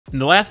In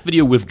the last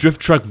video with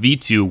Drift Truck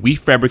V2, we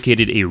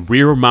fabricated a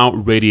rear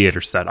mount radiator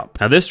setup.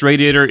 Now this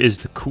radiator is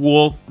to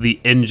cool the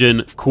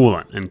engine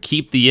coolant and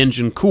keep the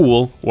engine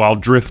cool while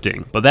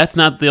drifting. But that's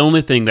not the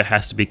only thing that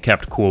has to be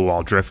kept cool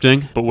while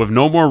drifting. But with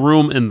no more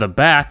room in the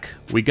back,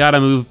 we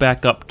gotta move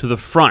back up to the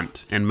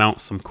front and mount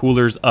some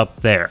coolers up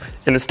there.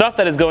 And the stuff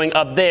that is going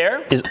up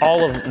there is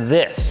all of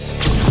this.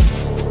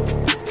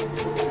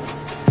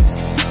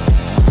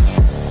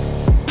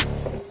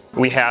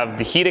 We have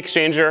the heat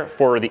exchanger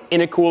for the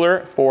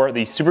intercooler for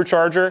the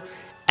supercharger.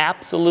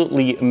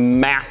 Absolutely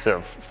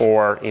massive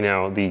for,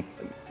 the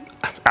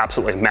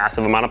absolutely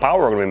massive amount of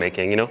power we're gonna be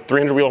making.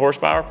 300 wheel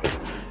horsepower,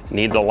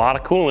 needs a lot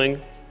of cooling.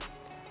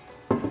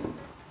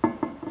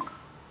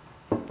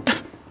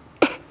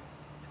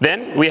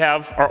 Then we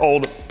have our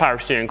old power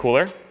steering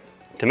cooler.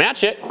 To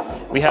match it,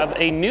 we have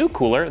a new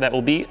cooler that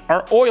will be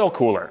our oil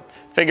cooler.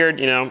 Figured,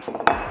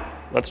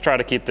 let's try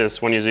to keep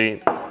this one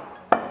easy,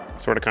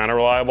 sort of kind of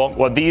reliable.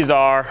 What these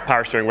are,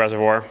 power steering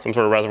reservoir, some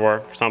sort of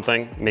reservoir for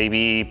something,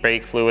 maybe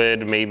brake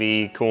fluid,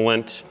 maybe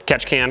coolant,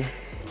 catch can,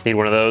 need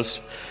one of those.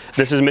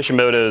 This is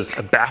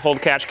Mishimoto's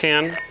baffled catch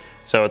can.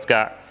 So it's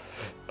got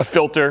a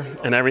filter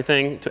and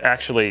everything to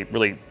actually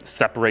really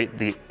separate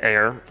the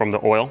air from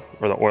the oil,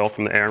 or the oil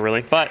from the air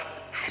really, but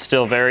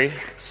still very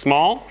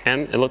small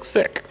and it looks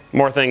sick.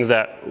 More things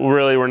that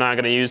really we're not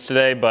gonna use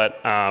today, but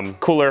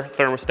cooler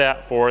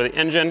thermostat for the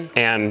engine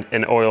and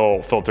an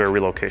oil filter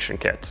relocation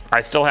kit.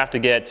 I still have to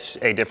get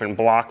a different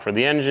block for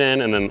the engine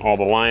and then all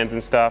the lines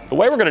and stuff. The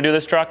way we're gonna do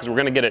this truck is we're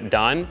gonna get it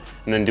done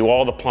and then do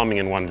all the plumbing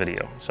in one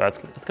video. So it's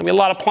gonna be a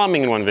lot of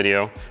plumbing in one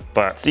video,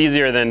 but it's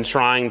easier than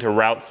trying to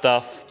route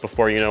stuff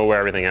before you know where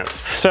everything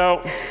is.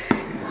 So,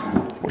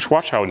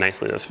 watch how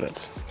nicely this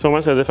fits. It's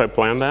almost as if I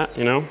planned that,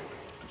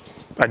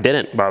 I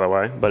didn't, by the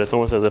way, but it's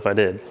almost as if I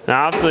did.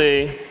 Now,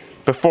 obviously,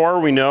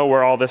 before we know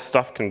where all this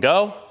stuff can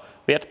go,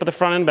 we have to put the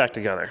front end back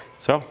together.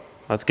 So,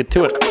 let's get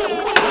to it.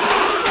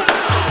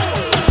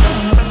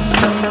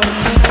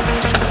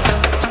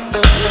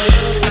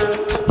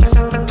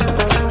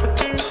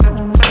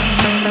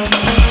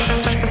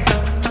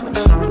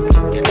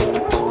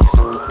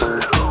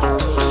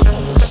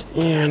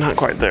 Yeah, not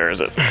quite there, is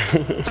it?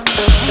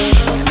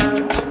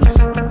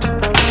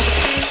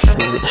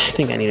 I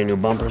think I need a new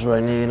bumper is what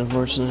I need,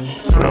 unfortunately.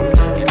 No,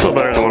 it's still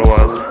better than what it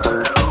was.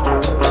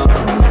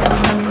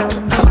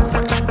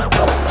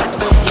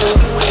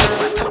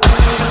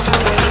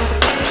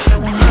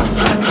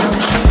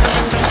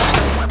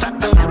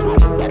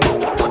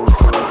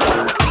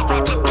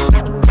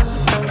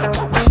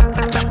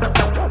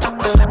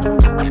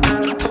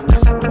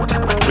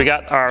 We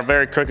got our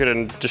very crooked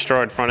and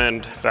destroyed front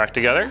end back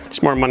together.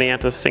 Just more money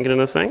after sinking in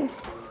this thing.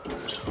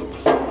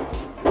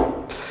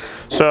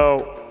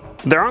 So,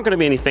 there aren't gonna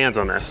be any fans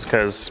on this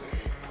because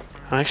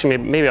actually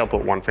maybe I'll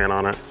put one fan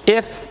on it.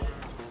 If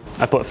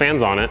I put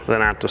fans on it,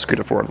 then I have to scoot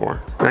it forward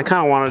more. And I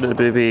kind of wanted it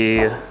to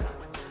be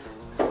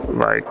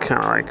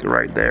kind of like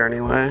right there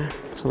anyway,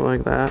 something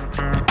like that.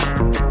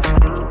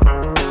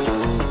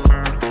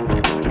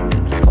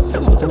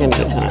 So I think I need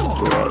to kind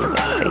of raise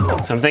the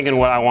height. So I'm thinking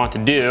what I want to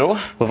do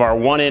with our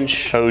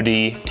 1-inch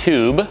OD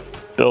tube,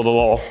 build a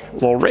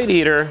little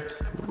radiator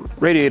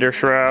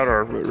shroud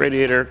or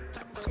radiator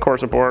core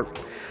support.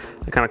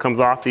 It kind of comes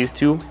off these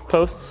two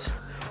posts,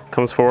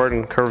 comes forward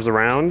and curves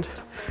around,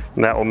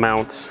 and that will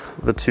mount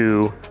the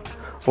two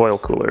oil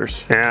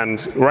coolers.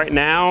 And right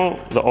now,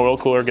 the oil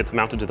cooler gets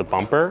mounted to the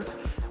bumper,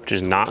 which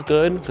is not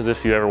good, because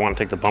if you ever want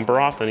to take the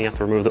bumper off, then you have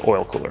to remove the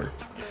oil cooler,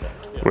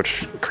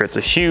 which creates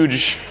a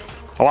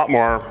lot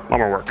more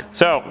work.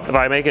 So if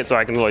I make it so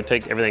I can really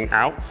take everything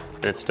out,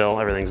 and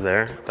everything's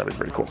there, that'd be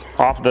pretty cool.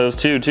 Off those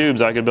two tubes,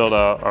 I could build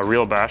a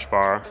real bash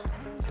bar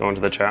going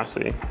to the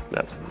chassis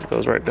that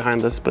goes right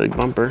behind this big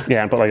bumper.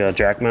 Yeah, and put like a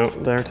jack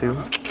mount there too.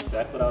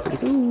 Exactly what I was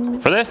thinking.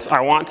 For this,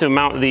 I want to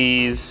mount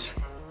these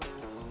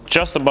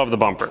just above the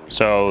bumper.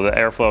 So the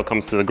airflow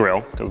comes to the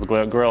grill, because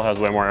the grill has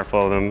way more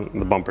airflow than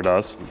the bumper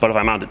does. But if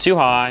I mount it too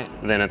high,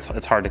 then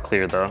it's hard to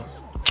clear the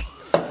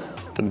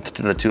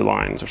two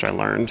lines, which I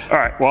learned. All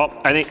right, well,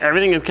 I think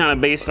everything is kind of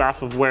based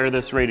off of where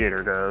this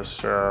radiator goes.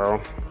 So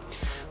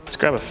let's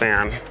grab a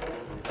fan.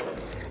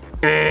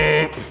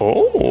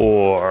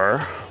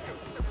 Or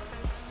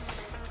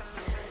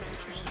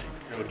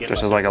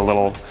just as like a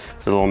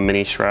little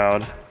mini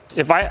shroud.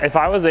 If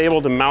I was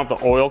able to mount the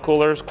oil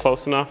coolers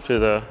close enough to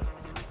the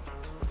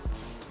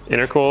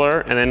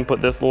intercooler and then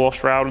put this little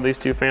shroud with these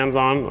two fans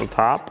on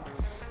top,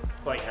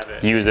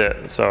 use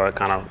it so it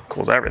kind of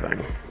cools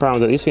everything. Problem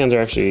is that these fans are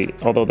actually,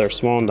 although they're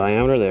small in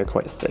diameter, they're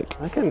quite thick.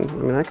 I can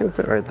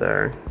fit right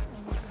there.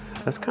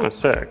 That's kind of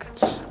sick.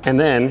 And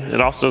then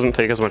it also doesn't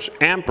take as much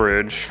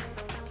amperage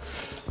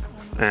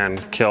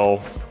and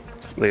kill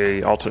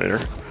the alternator,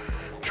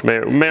 which may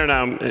or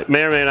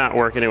may not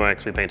work anyway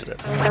because we painted it.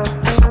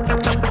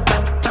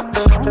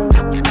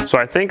 So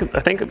I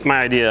think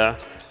my idea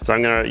is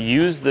I'm gonna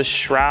use the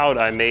shroud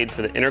I made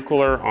for the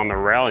intercooler on the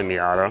Rally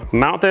Miata,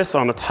 mount this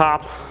on the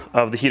top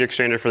of the heat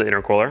exchanger for the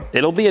intercooler.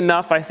 It'll be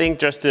enough, I think,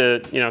 just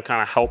to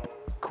kind of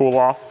help cool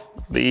off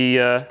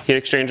the heat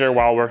exchanger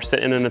while we're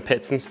sitting in the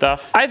pits and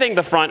stuff. I think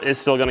the front is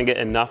still gonna get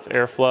enough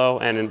airflow,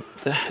 and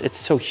it's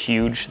so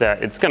huge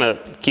that it's gonna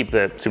keep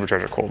the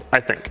supercharger cold,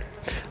 I think.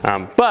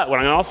 But what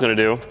I'm also gonna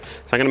do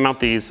is I'm gonna mount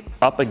these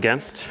up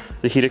against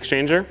the heat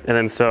exchanger. And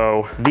then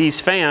so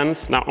these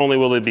fans, not only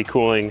will they be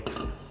cooling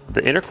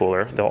the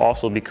intercooler, they'll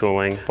also be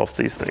cooling both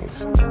these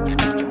things.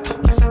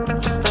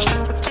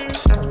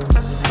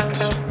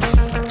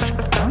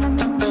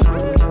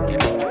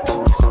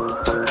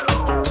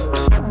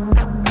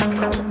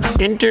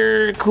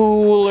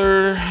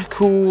 Intercooler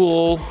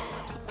cool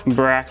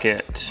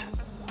bracket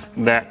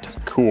that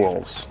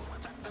cools.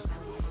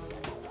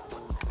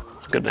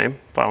 It's a good name,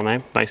 file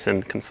name, nice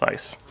and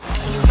concise.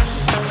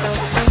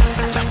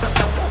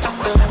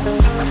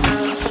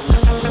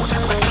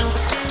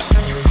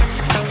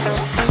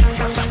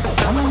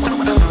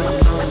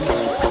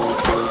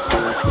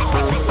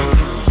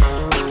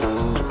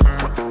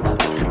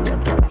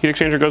 Heat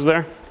exchanger goes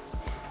there.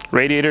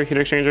 Radiator, heat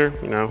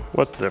exchanger, you know,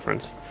 what's the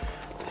difference?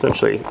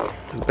 Essentially,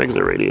 as big as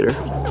a radiator.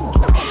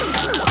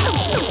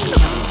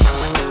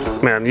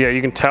 Man, yeah, you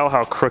can tell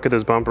how crooked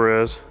this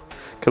bumper is.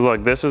 Cause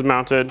look, this is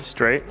mounted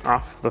straight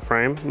off the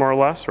frame, more or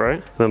less,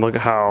 right? Then look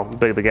at how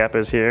big the gap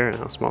is here and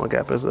how small the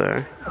gap is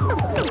there.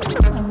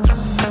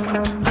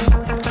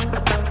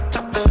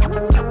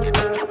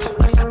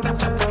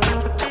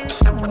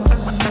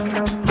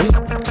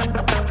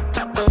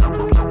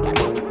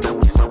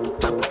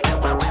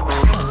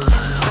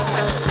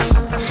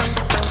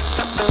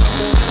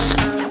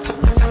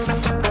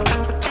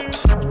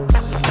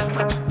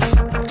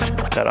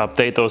 Gotta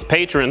update those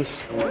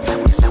patrons.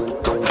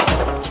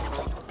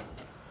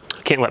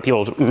 I can't let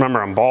people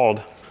remember I'm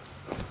bald.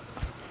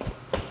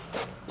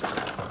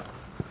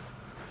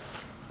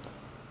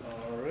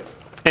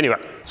 Anyway,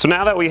 so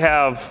now that we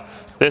have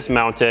this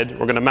mounted,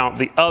 we're gonna mount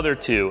the other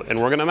two, and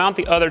we're gonna mount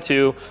the other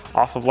two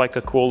off of like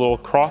a cool little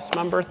cross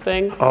member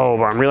thing. Oh,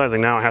 but I'm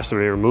realizing now it has to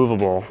be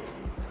removable.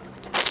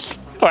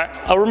 All right,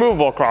 a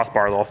removable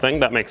crossbar little thing.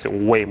 That makes it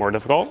way more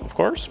difficult, of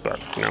course,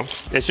 but you know,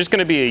 it's just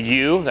gonna be a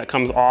U that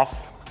comes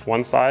off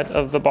one side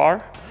of the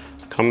bar,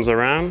 comes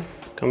around,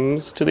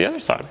 comes to the other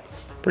side.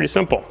 Pretty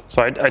simple.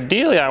 So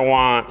ideally I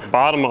want the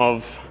bottom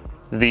of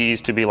these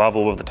to be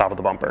level with the top of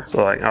the bumper.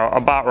 So like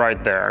about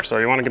right there. So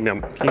you wanna give me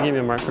can you give me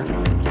a marker?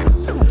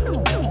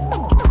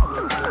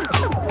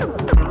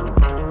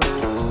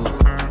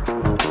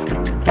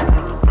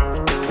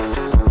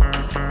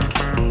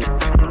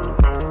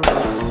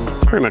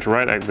 It's pretty much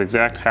right at the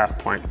exact half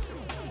point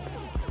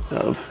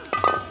of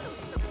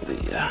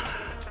the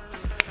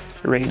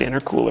radiator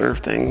intercooler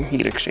thing,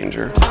 heat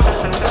exchanger.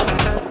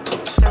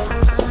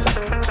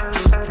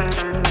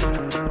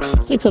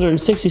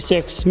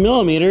 666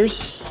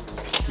 millimeters.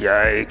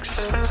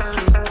 Yikes.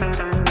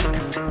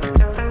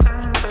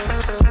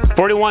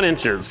 41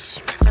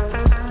 inches.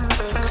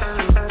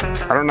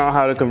 I don't know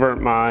how to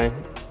convert my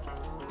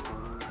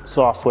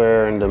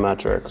software into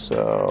metric,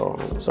 so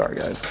sorry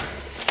guys.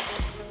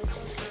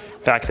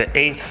 Back to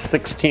 8th,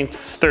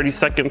 16ths, 30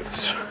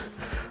 seconds,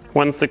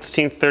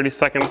 1/16, 30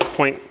 seconds,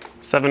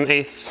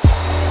 0.7/8.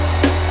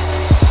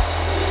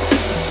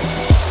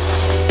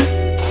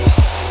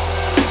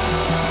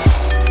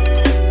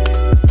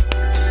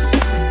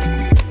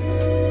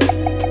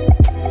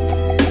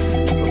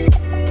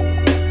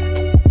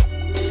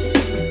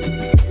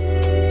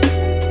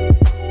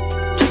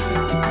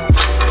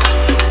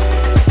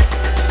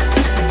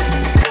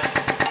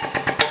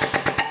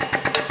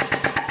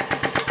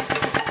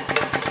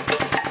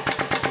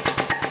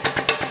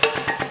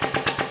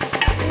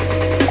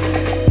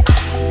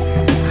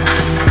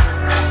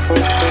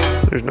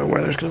 There's no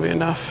way there's gonna be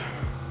enough.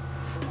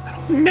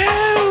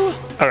 No!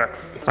 Okay,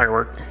 it's not gonna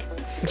work.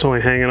 It's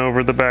only hanging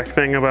over the back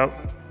thing about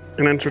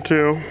an inch or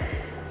two.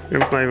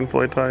 And it's not even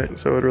fully tight,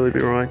 so it would really be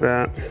more like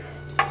that.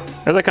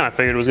 As I kind of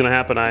figured was gonna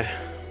happen, I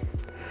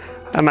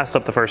messed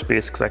up the first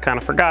piece because I kind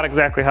of forgot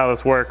exactly how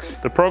this works.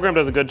 The program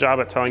does a good job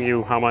at telling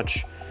you how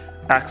much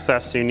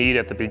access you need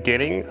at the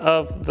beginning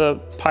of the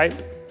pipe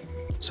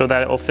so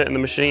that it will fit in the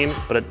machine,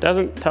 but it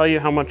doesn't tell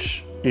you how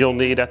much you'll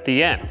need at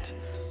the end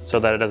so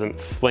that it doesn't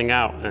fling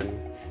out and,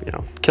 you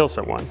know, kill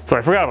someone. So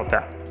I forgot about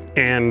that,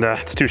 and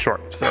it's too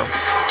short, so.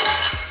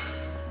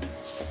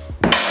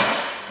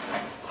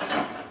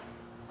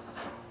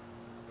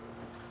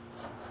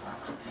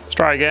 Let's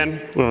try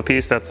again with a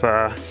piece that's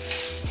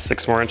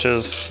 6 more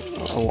inches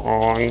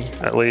long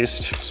at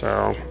least,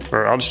 so,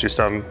 or I'll just do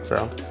 7,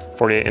 so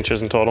 48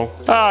 inches in total.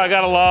 Oh, I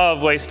gotta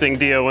love wasting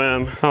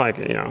DOM. It's not like,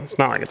 you know, it's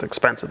not like it's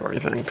expensive or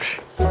anything.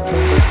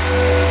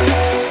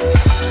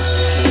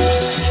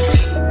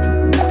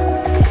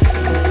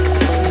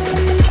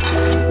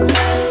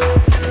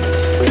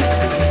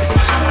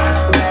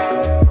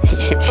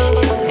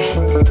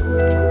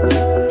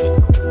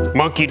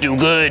 Monkey do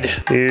good.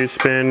 You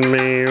spin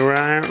me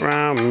right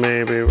round,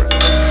 maybe right.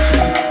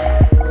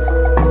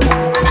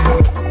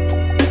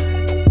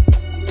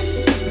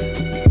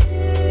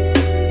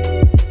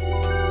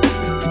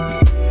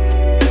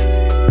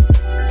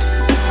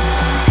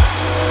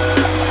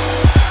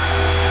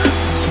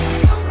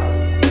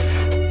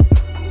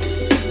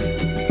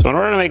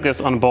 this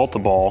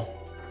unboltable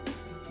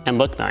and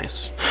look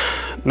nice.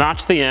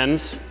 Notch the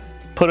ends,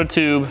 put a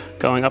tube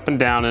going up and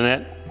down in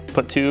it,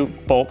 put 2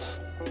 bolts,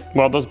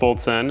 weld those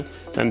bolts in,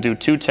 then do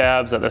 2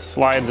 tabs that this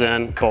slides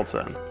in, bolts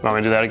in. Want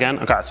me to do that again?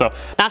 Okay, so.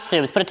 Notch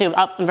tubes, put a tube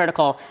up and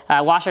vertical,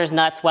 washers,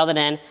 nuts, welded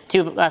in,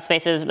 2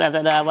 spaces,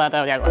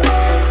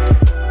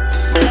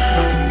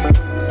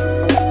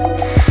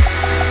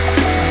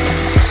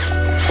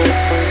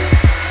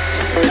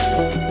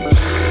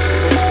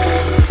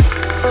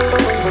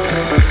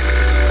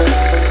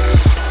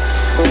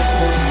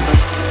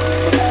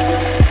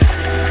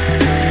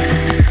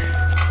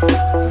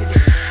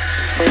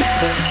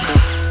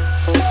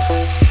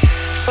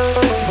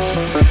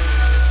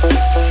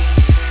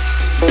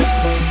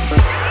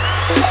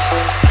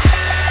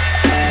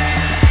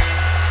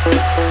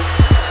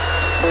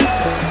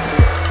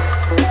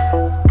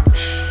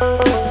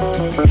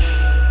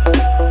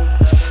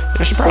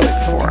 I should probably,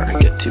 before I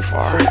get too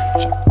far.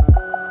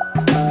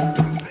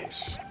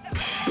 Nice.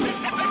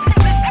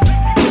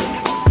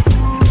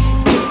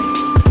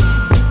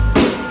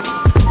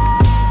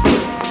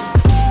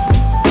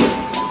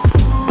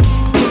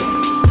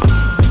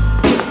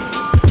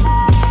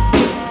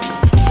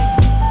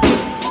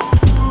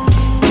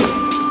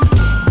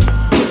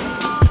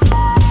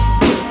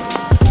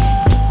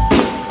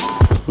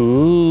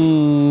 Ooh.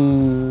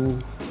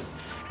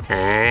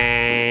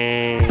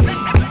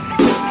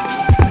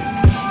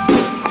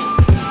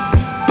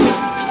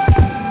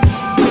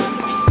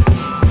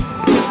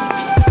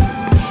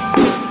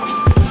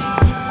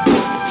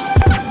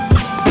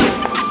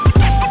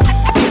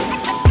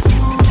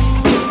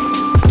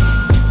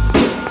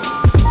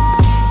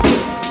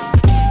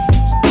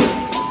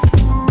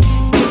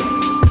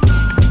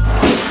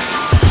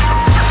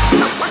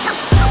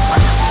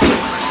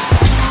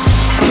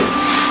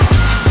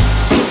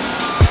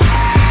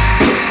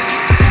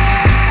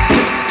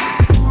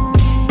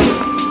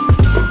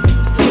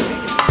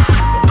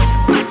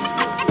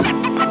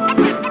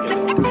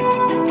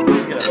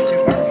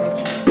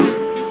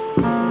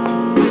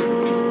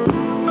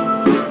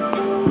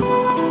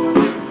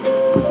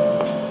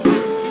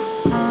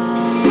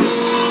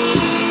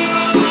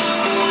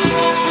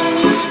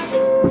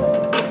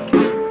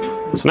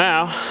 So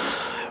now,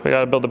 we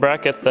gotta build the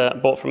brackets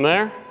that bolt from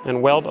there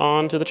and weld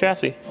onto the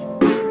chassis.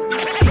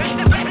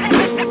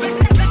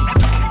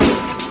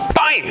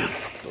 Bam!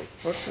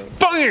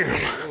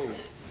 Bam!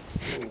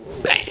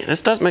 Bang!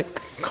 This does make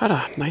quite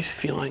a nice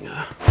feeling.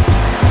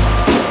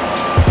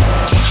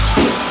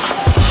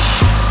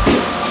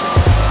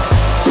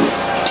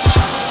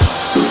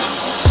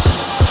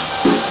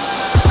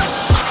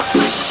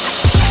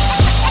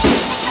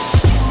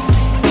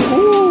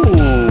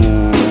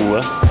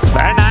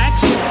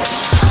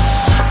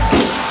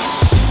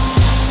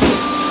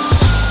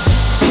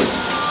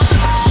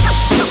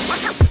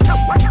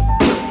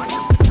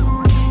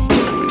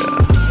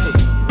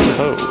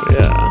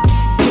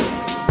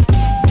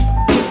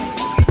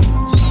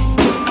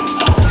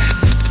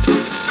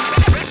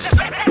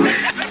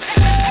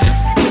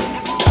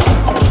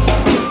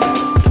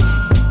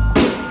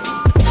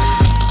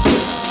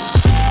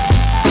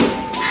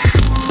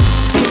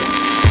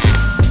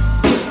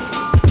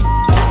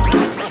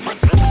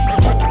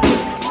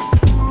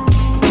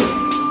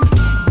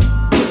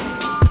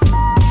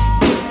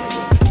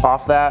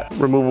 Off that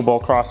removable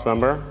cross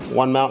member,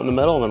 1 mount in the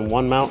middle and then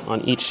 1 mount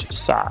on each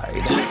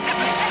side.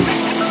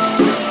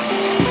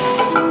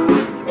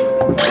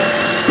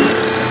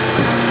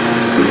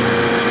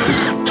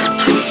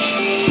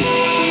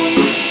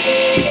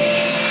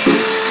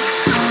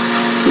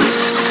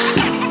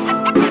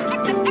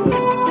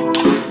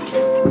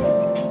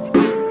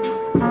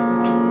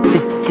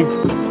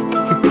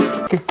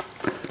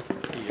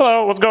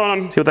 Hello, what's going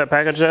on? See what that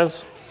package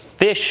says?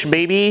 Fish,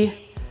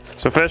 baby.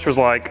 So Fish was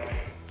like,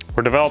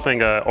 we're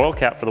developing an oil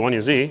cap for the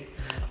 1UZ. Do you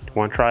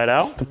want to try it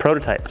out? It's a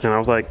prototype. And I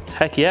was like,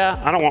 heck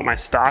yeah, I don't want my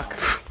stock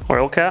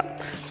oil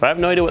cap. So I have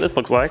no idea what this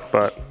looks like,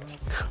 but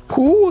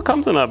ooh, it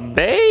comes in a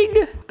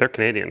bag. They're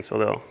Canadian, so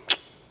they'll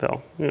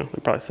they'll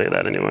probably say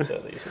that anyway.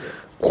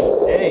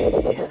 Hey.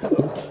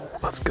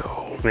 Let's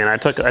go. I mean, I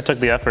took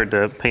the effort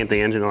to paint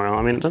the engine oil.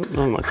 I mean, it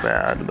doesn't look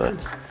bad, but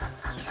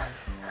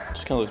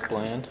just kind of looks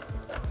bland.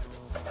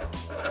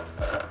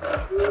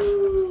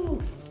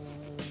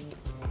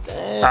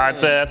 I'd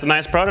say that's a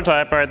nice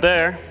prototype right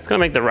there. It's gonna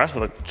make the rest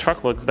of the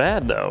truck look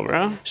bad though,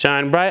 bro.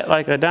 Shine bright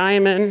like a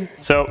diamond.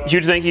 So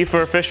huge thank you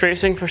for Fish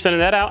Racing for sending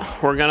that out.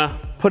 We're gonna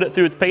put it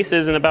through its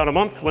paces in about a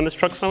month when this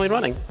truck's finally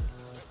running.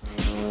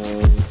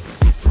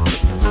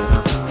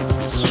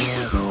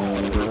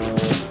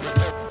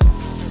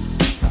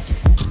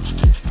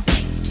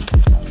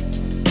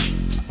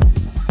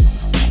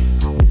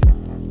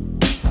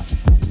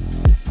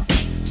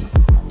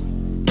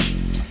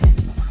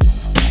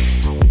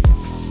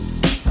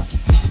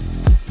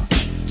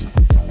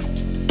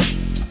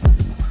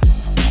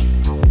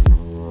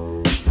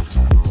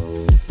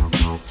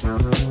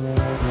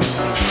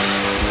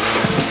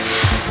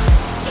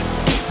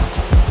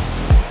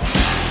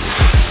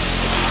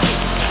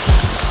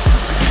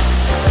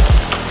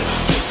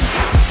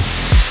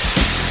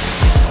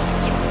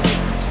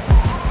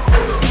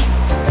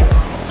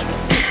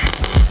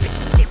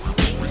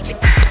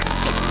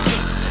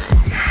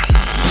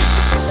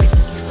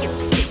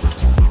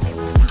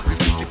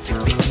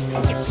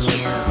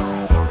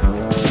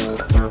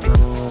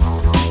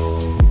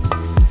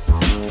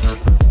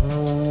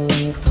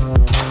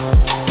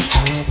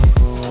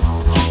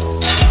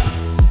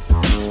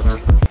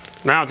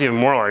 it's even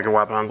more like a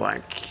weapon. I was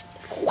like,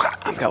 wow,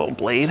 it's got a little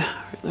blade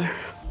right there.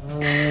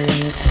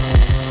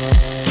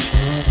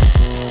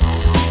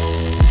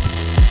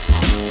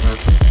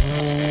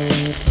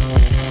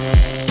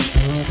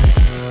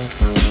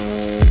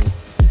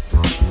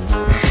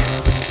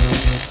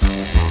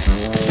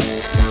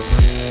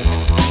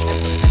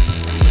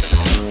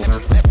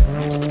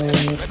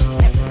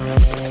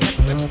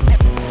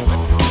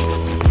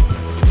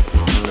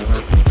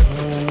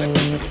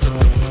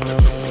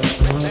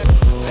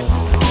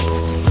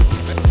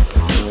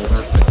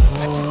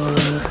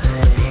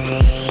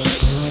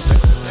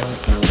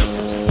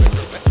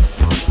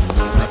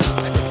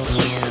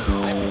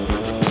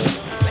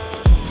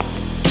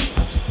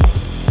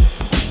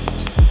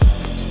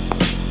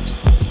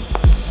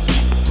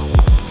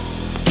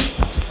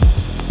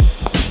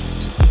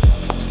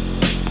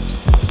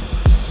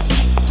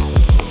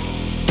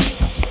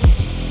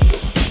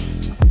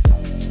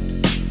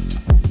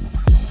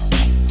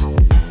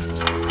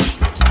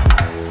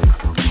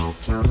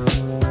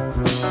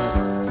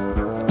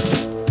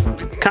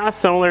 Kind of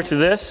similar to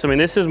this. I mean,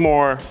 this is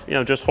more, you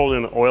know, just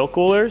holding the oil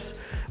coolers.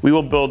 We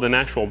will build an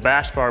actual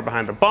bash bar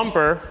behind the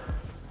bumper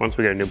once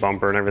we get a new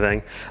bumper and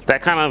everything.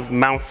 That kind of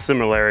mounts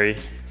similarly,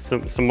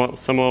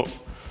 somewhat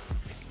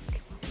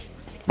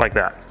like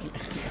that.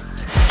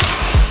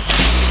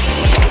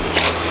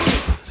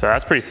 So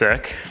that's pretty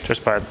sick,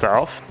 just by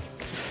itself.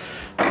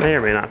 May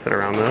or may not fit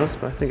around those,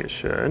 but I think it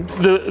should.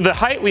 The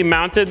height we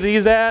mounted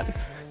these at,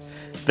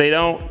 they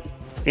don't,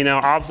 you know,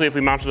 obviously if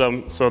we mounted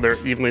them so they're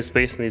evenly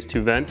spaced in these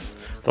two vents,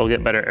 they'll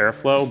get better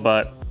airflow,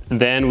 but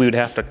then we would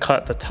have to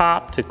cut the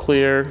top to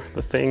clear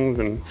the things,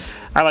 and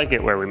I like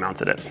it where we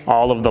mounted it.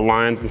 All of the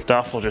lines and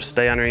stuff will just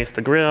stay underneath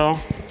the grill,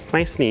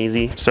 nice and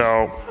easy.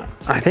 So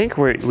I think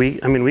I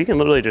mean, we can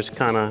literally just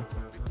kind of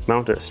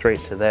mount it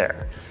straight to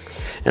there.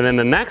 And then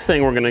the next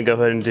thing we're gonna go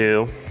ahead and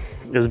do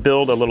is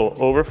build a little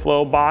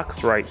overflow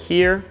box right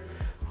here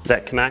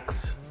that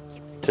connects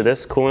to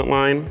this coolant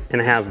line and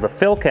has the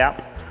fill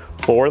cap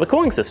for the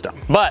cooling system.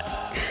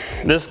 But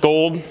this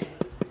gold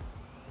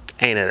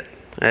ain't it.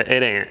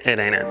 It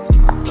ain't it.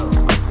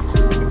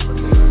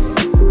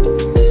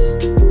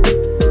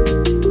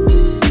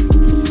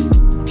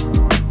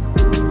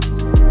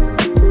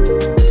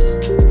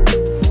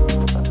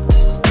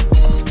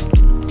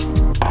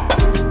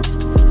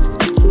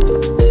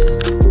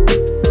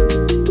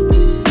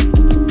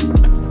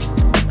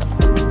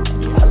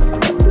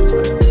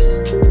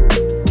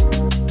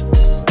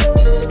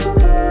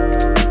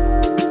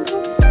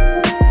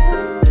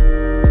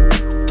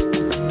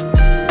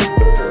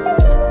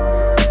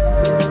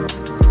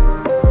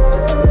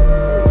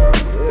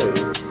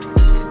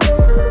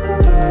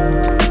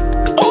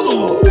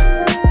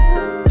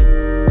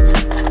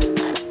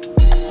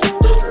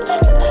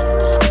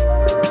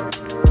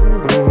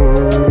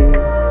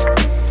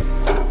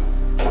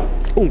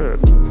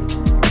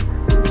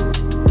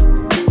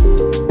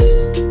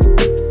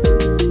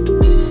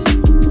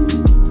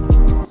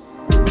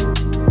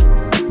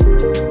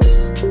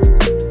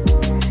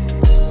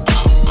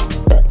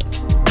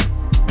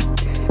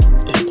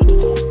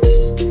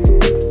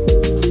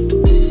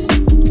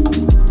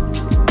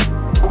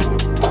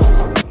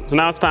 So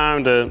now it's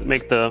time to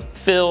make the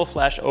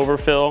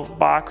fill/overfill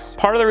box.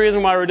 Part of the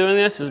reason why we're doing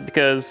this is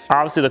because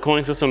obviously the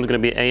cooling system is going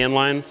to be AN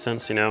lines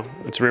since, you know,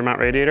 it's a rear mount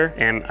radiator.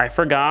 And I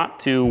forgot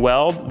to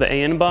weld the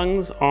AN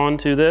bungs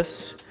onto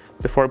this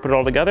before I put it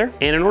all together.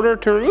 And in order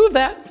to remove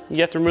that,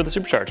 you have to remove the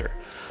supercharger.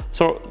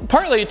 So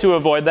partly to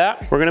avoid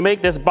that, we're gonna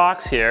make this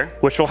box here,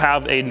 which will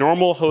have a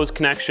normal hose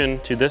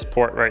connection to this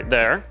port right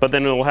there, but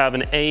then it will have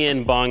an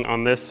AN bung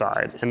on this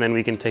side. And then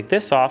we can take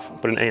this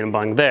off, put an AN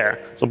bung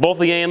there. So both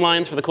the AN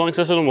lines for the cooling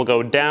system will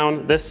go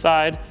down this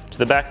side to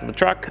the back of the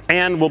truck,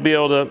 and we'll be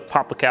able to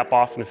pop the cap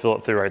off and fill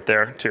it through right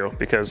there too,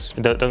 because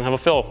it doesn't have a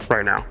fill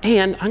right now.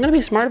 And I'm gonna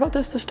be smart about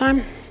this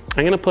time.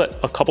 I'm gonna put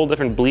a couple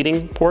different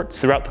bleeding ports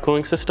throughout the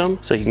cooling system,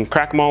 so you can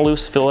crack them all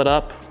loose, fill it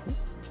up.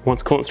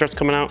 Once coolant starts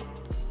coming out,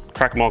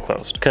 crack them all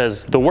closed.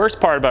 Because the worst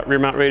part about rear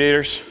mount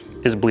radiators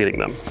is bleeding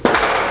them.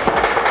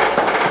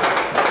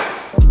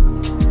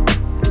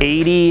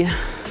 80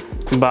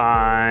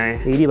 by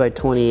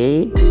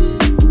 28.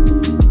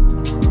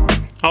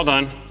 All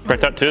done.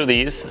 Print out two of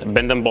these,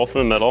 bend them both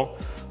in the middle,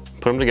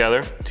 put them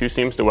together, two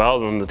seams to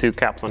weld, and the two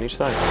caps on each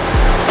side.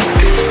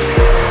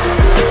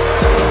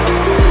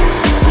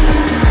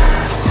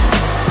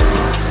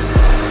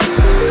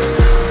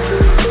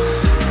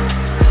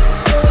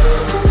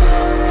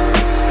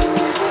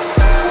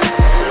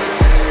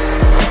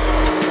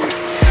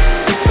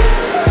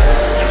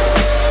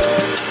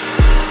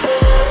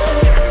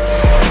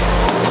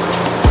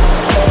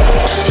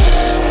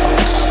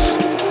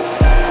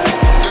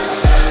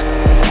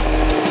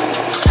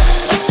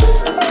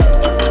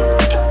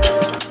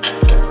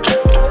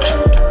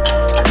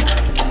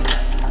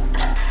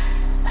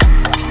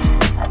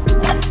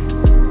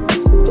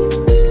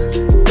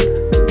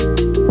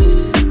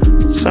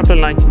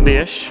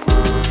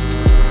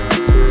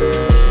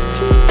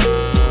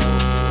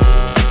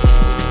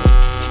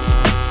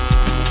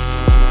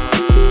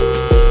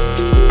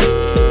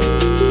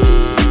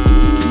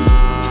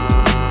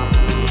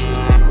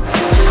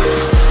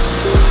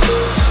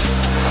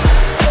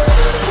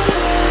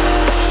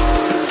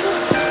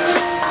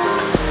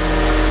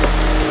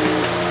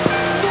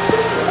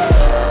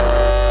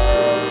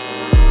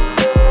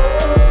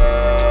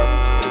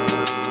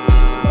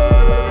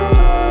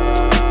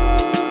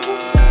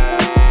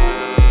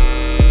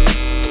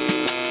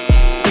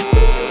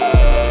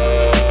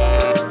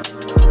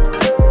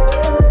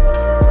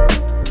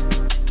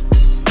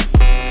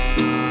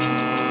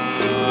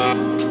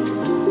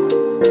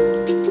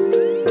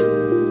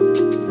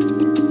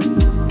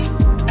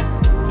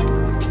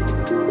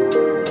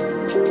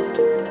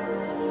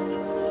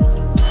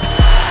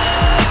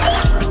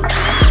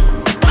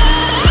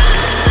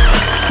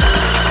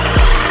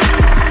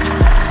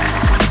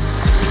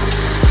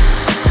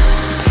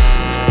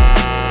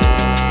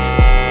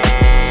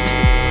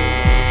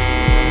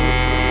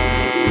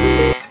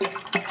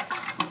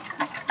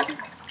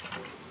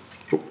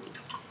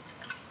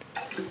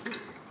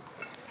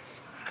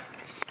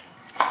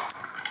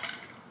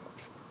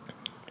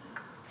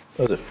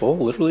 Oh, is it full,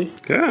 literally?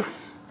 Yeah.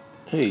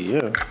 Hey,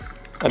 yeah.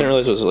 I didn't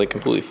realize it was like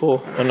completely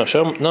full. Oh no,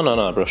 show him.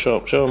 No, bro. Show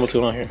him what's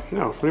going on here.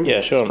 No.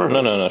 Yeah, show him.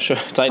 No.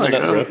 Tighten it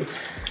up, bro.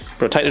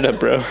 Bro, tighten it up,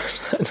 bro.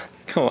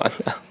 Come on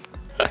now.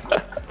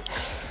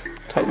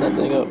 Tighten that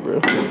thing up,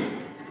 bro.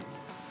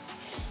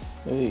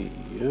 Hey,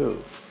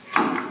 yo.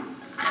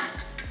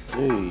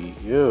 Hey,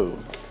 yo.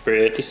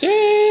 Pretty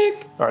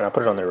sick. All right, I'll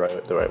put it on the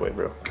right way,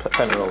 bro.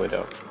 Tighten it all the way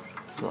down.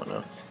 Come on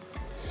now.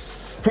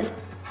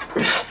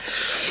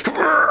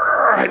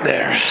 Right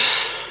there.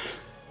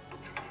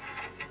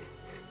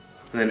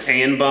 And then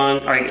AN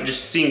bond, like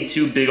just seeing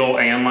two big old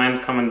AN lines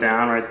coming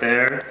down right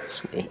there.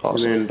 It's gonna be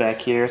awesome. And then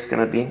back here, it's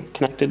gonna be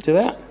connected to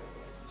that.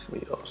 It's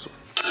gonna be awesome.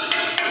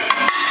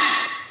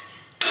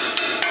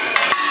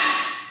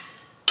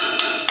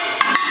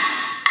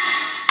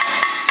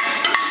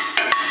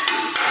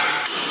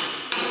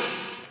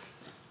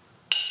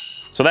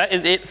 So that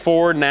is it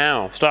for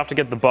now. Still have to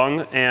get the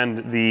bung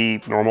and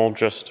the normal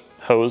just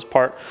hose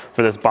part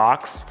for this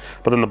box,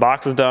 but then the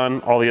box is done.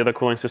 All the other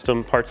cooling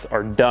system parts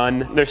are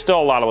done. There's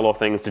still a lot of little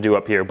things to do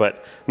up here,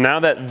 but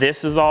now that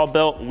this is all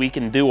built, we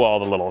can do all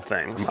the little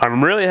things.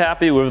 I'm really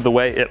happy with the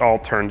way it all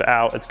turned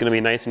out. It's gonna be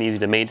nice and easy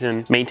to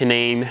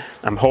maintain.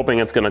 I'm hoping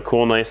it's gonna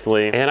cool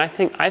nicely, and I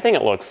think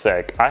it looks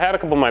sick. I had a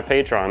couple of my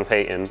patrons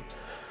hating.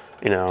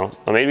 You know,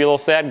 I may be a little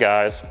sad,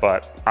 guys,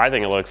 but I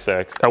think it looks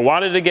sick. I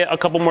wanted to get a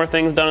couple more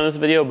things done in this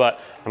video,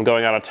 but I'm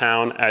going out of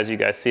town as you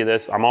guys see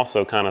this. I'm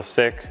also kind of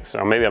sick,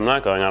 so maybe I'm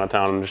not going out of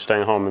town. I'm just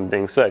staying home and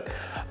being sick.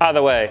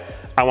 Either way,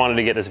 I wanted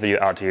to get this video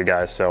out to you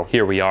guys, so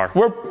here we are.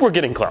 We're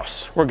getting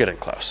close. We're getting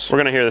close. We're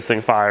gonna hear this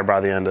thing fire by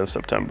the end of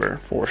September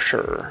for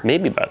sure.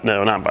 Maybe, but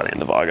no, not by the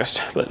end of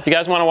August. But if you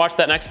guys want to watch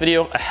that next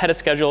video ahead of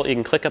schedule, you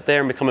can click up there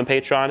and become a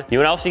patron. You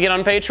know what else you get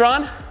on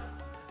Patreon?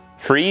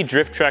 Free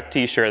Drift Truck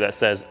t-shirt that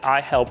says,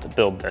 I helped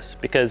build this.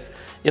 Because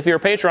if you're a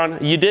patron,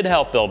 you did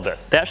help build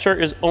this. That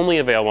shirt is only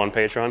available on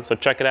Patreon, so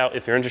check it out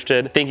if you're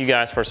interested. Thank you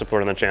guys for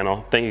supporting the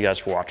channel. Thank you guys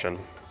for watching.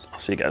 I'll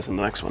see you guys in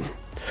the next one.